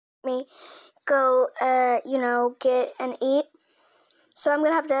me go, get and eat. So I'm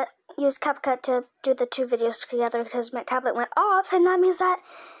going to have to use CapCut to do the 2 videos together because my tablet went off, and that means that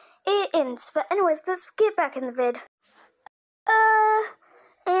it ends. But anyways, let's get back in the vid.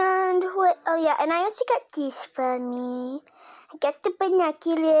 And what? Oh yeah, and I also got this for me. I got the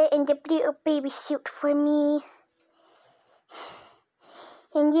binocular and the little baby suit for me.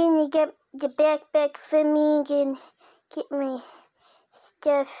 And then I got the backpack for me, and get my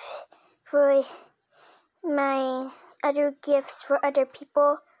stuff for my other gifts for other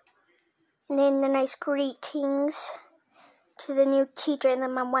people. And then the nice greetings to the new teacher, and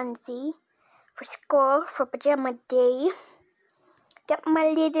then my onesie for school, for pajama day. Got my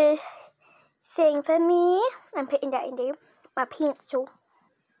little thing for me. I'm putting that in there. My pencil.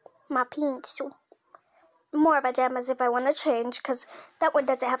 More pajamas if I want to change, because that one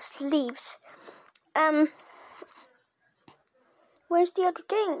doesn't have sleeves. Where's the other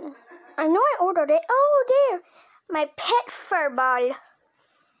thing? I know I ordered it. Oh, there. My pet fur ball.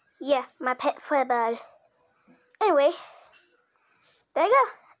 Yeah, my pet fur ball. Anyway. There you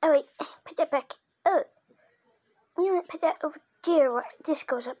go. Oh, wait. Put that back. Oh. You might put that over there. Where this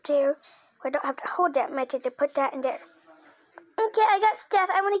goes up there. Where I don't have to hold that much to put that in there. Okay, I got stuff.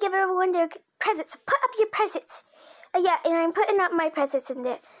 I want to give everyone their presents. Put up your presents. Yeah, and I'm putting up my presents in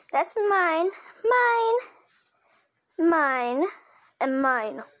there. That's mine, and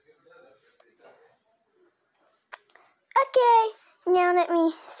mine. Okay, now let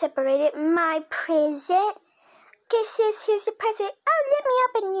me separate it. My present. Okay, sis, here's the present. Oh, let me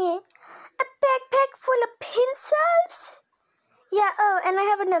open it. A backpack full of pencils? Yeah, oh, and I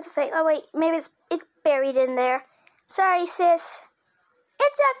have another thing. Oh, wait, maybe it's buried in there. Sorry, sis.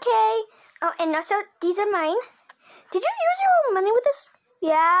 It's okay. Oh, and also, these are mine. Did you use your own money with this?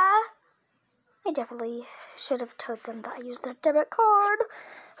 Yeah. I definitely should have told them that I used their debit card.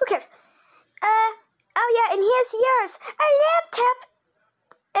 Who cares? Oh yeah, and here's yours. A laptop.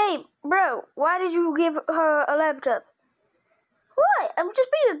 Hey, bro, why did you give her a laptop? What? I'm just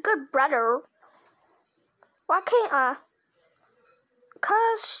being a good brother. Why can't I?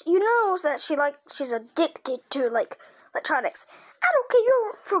 'Cause you know that she's addicted to electronics. I don't care,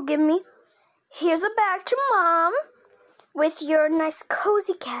 you'll forgive me. Here's a bag to Mom with your nice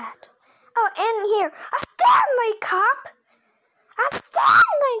cozy cat. Oh, and here, a Stanley cup. A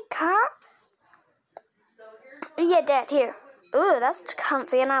Stanley cup. Yeah, Dad, here. Ooh, that's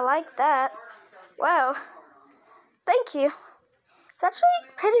comfy, and I like that. Wow. Thank you. It's actually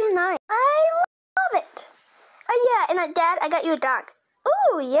pretty nice. I love it. Oh yeah, and Dad, I got you a dog.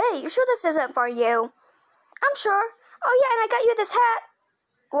 Ooh, yeah, you sure this isn't for you? I'm sure. Oh yeah, and I got you this hat.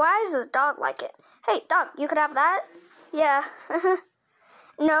 Why does the dog like it? Hey, dog, you could have that? Yeah.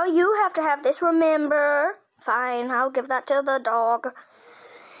 No, you have to have this, remember? Fine, I'll give that to the dog.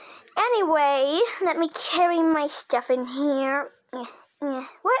 Anyway, let me carry my stuff in here.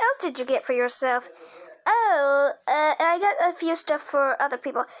 What else did you get for yourself? Oh, I got a few stuff for other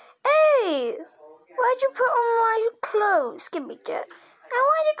people. Hey, why'd you put on my clothes? Give me that. I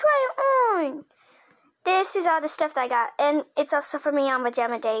want to try it on. This is all the stuff that I got, and it's also for me on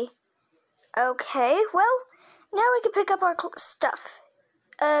pajama day. Okay, well, now we can pick up our stuff.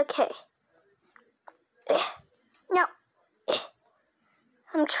 Okay. No.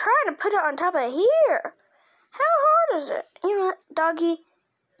 I'm trying to put it on top of here. How hard is it? You know what, doggy,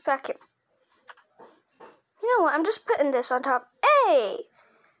 vacuum. You know what, I'm just putting this on top. Hey!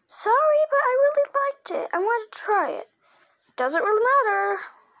 Sorry, but I really liked it. I wanted to try it. Doesn't really matter.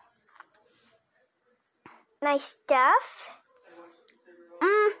 Nice stuff.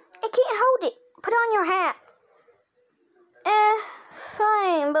 I can't hold it. Put on your hat.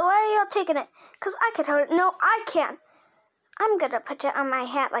 Fine, but why are y'all taking it? 'Cause I can hold it. No, I can. I'm gonna put it on my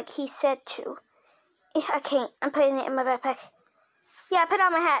hat like he said to. I can't. I'm putting it in my backpack. Yeah, I put it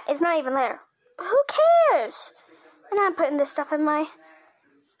on my hat. It's not even there. Who cares? And I'm putting this stuff in my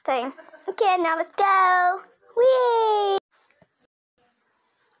thing. Okay, now let's go. Whee!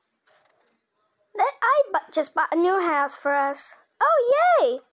 I just bought a new house for us. Oh,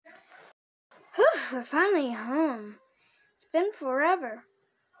 yay! Whew, we're finally home. It's been forever.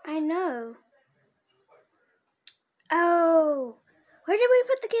 I know. Oh, where did we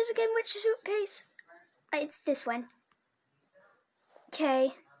put the keys again? Which suitcase? It's this one.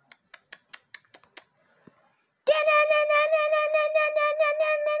 Okay.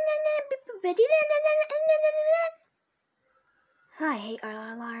 I hate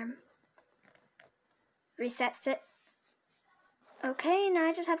our alarm. Resets it. Okay, now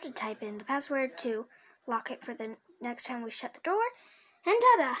I just have to type in the password to lock it for the next time we shut the door. And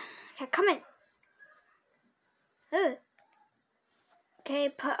ta-da! Okay, come in. Ugh. Okay,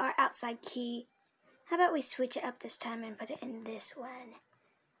 put our outside key. How about we switch it up this time and put it in this one?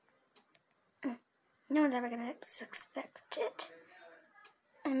 No one's ever gonna suspect it.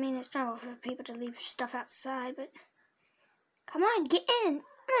 I mean, it's normal for people to leave stuff outside, but... Come on, get in!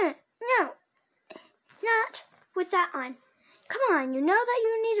 No! Not with that on. Come on, you know that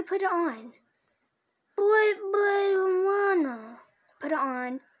you need to put it on. But I don't wanna. Put it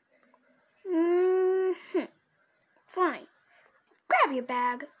on. Fine. Grab your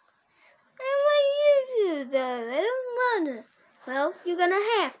bag. I want you to do that. I don't wanna. Well, you're gonna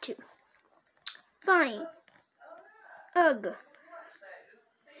have to. Fine. Ugh.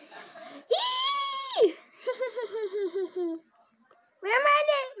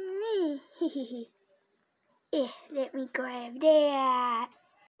 Let me grab that.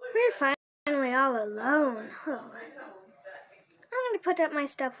 We're finally all alone. Oh. I'm going to put up my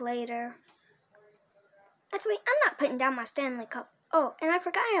stuff later. Actually, I'm not putting down my Stanley Cup. Oh, and I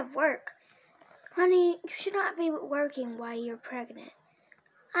forgot I have work. Honey, you should not be working while you're pregnant.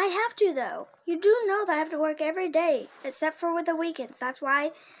 I have to, though. You do know that I have to work every day, except for with the weekends. That's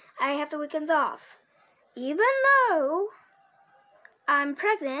why I have the weekends off. Even though I'm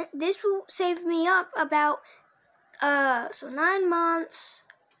pregnant, this will save me up about, 9 months.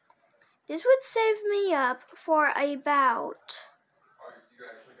 This would save me up for about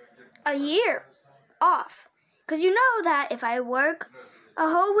a year off. Because you know that if I work a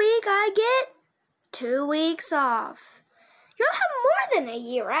whole week, I get 2 weeks off. You'll have more than a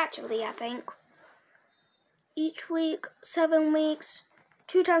year, actually, I think. Each week, 7 weeks.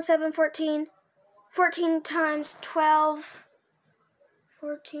 2 times 7, 14. 14 times 12.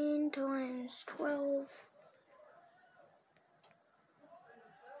 14 times 12.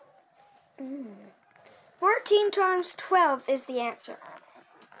 14 times 12 is the answer.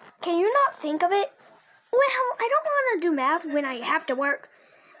 Can you not think of it? Well, I don't want to do math when I have to work.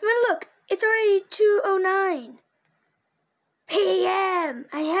 I mean, look, it's already 2:09 p.m.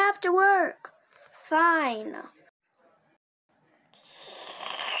 I have to work. Fine.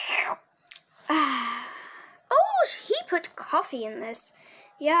 Oh, he put coffee in this.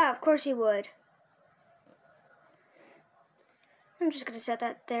 Yeah, of course he would. I'm just going to set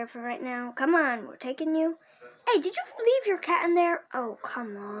that there for right now. Come on, we're taking you. Hey, did you leave your cat in there? Oh,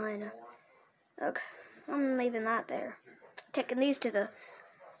 come on. Okay, I'm leaving that there. Taking these to the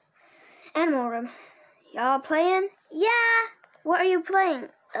animal room. Y'all playing? Yeah. What are you playing?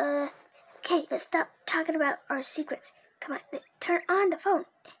 Okay, let's stop talking about our secrets. Come on, turn on the phone.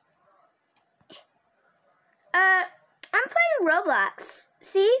 I'm playing Roblox.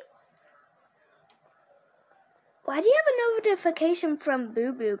 See? Why do you have a notification from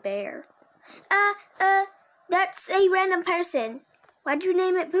Boo Boo Bear? That's a random person. Why'd you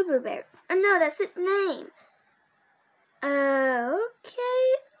name it Boo Boo Bear? Oh, no, that's its name.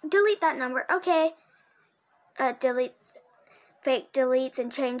 Okay. Delete that number. Okay. Deletes, fake deletes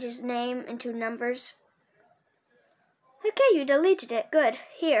and changes name into numbers. Okay, you deleted it. Good.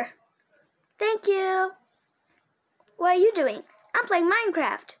 Here. Thank you. What are you doing? I'm playing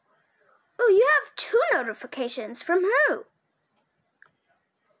Minecraft. Oh, you have 2 notifications. From who?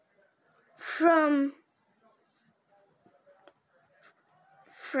 From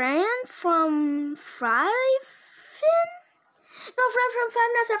Fran? From Fryfin? No, from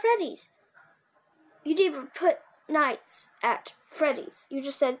Five Nights at Freddy's. You didn't even put Nights at Freddy's. You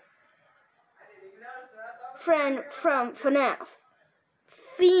just said friend from FNAF.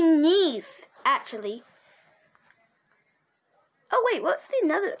 Fineef, actually. Oh, wait, what's the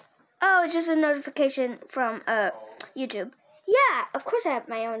another? Oh, it's just a notification from YouTube. Yeah, of course I have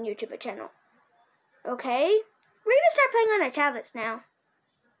my own YouTube channel. Okay, we're gonna start playing on our tablets now.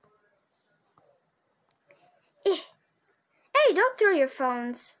 Hey, don't throw your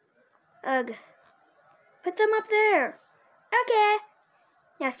phones. Ugh. Put them up there. Okay.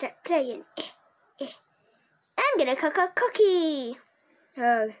 Now start playing. I'm gonna cook a cookie.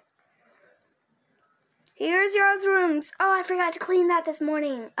 Ugh. Here's your rooms. Oh, I forgot to clean that this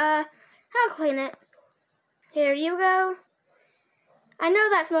morning. I'll clean it. Here you go. I know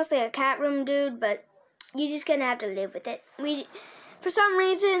that's mostly a cat room, dude, but you're just gonna have to live with it. For some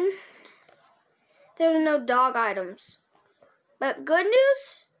reason, there are no dog items. But good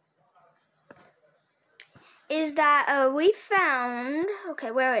news is that we found,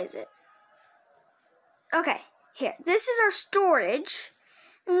 okay, where is it? Okay, here. This is our storage.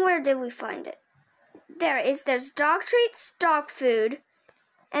 And where did we find it? There it is. There's dog treats, dog food,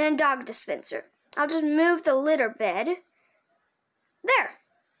 and a dog dispenser. I'll just move the litter bed. There.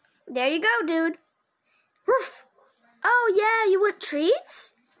 There you go, dude. Woof. Oh, yeah, you want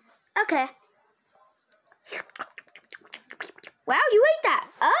treats? Okay. Wow, you ate that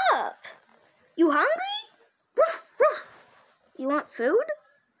up. You hungry? Ruff, ruff. You want food?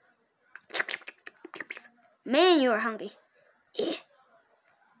 Man, you are hungry. Eh.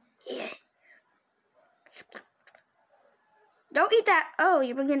 Eh. Don't eat that. Oh,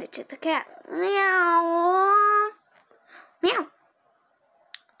 you're bringing it to the cat. Meow. Meow.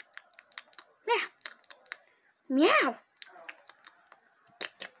 Meow. Meow.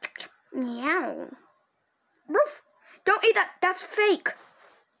 Meow. Ruff. Don't eat that. That's fake.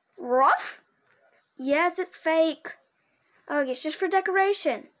 Ruff? Yes, it's fake. Oh, it's just for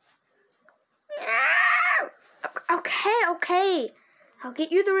decoration. Meow. Okay. I'll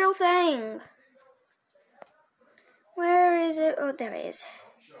get you the real thing. Where is it? Oh, there it is.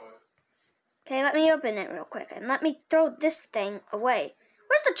 Okay, let me open it real quick. And let me throw this thing away.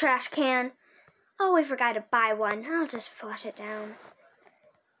 Where's the trash can? Oh, we forgot to buy one. I'll just flush it down.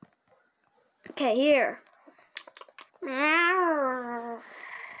 Okay, here.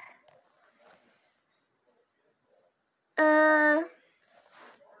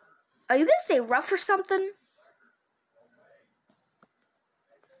 Are you gonna say rough or something?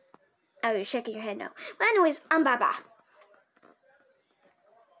 Oh, you're shaking your head no. But anyways, I'm Baba.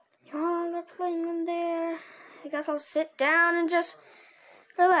 Oh, they're playing in there. I guess I'll sit down and just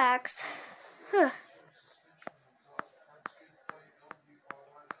relax. Huh.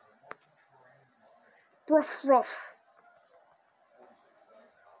 Ruff, ruff.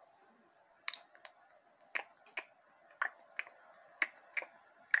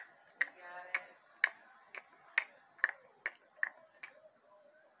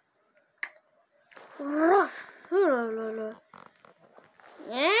 Ruff.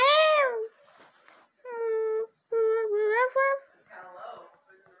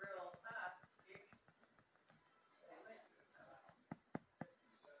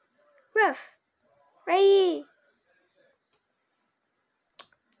 Ruff. Ray.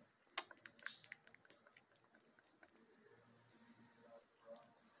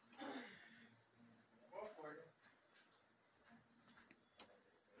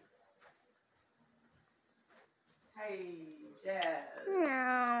 Hey, Jazz.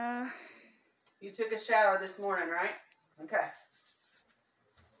 No. You took a shower this morning, right? Okay.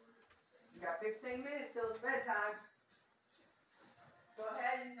 You got 15 minutes till it's bedtime.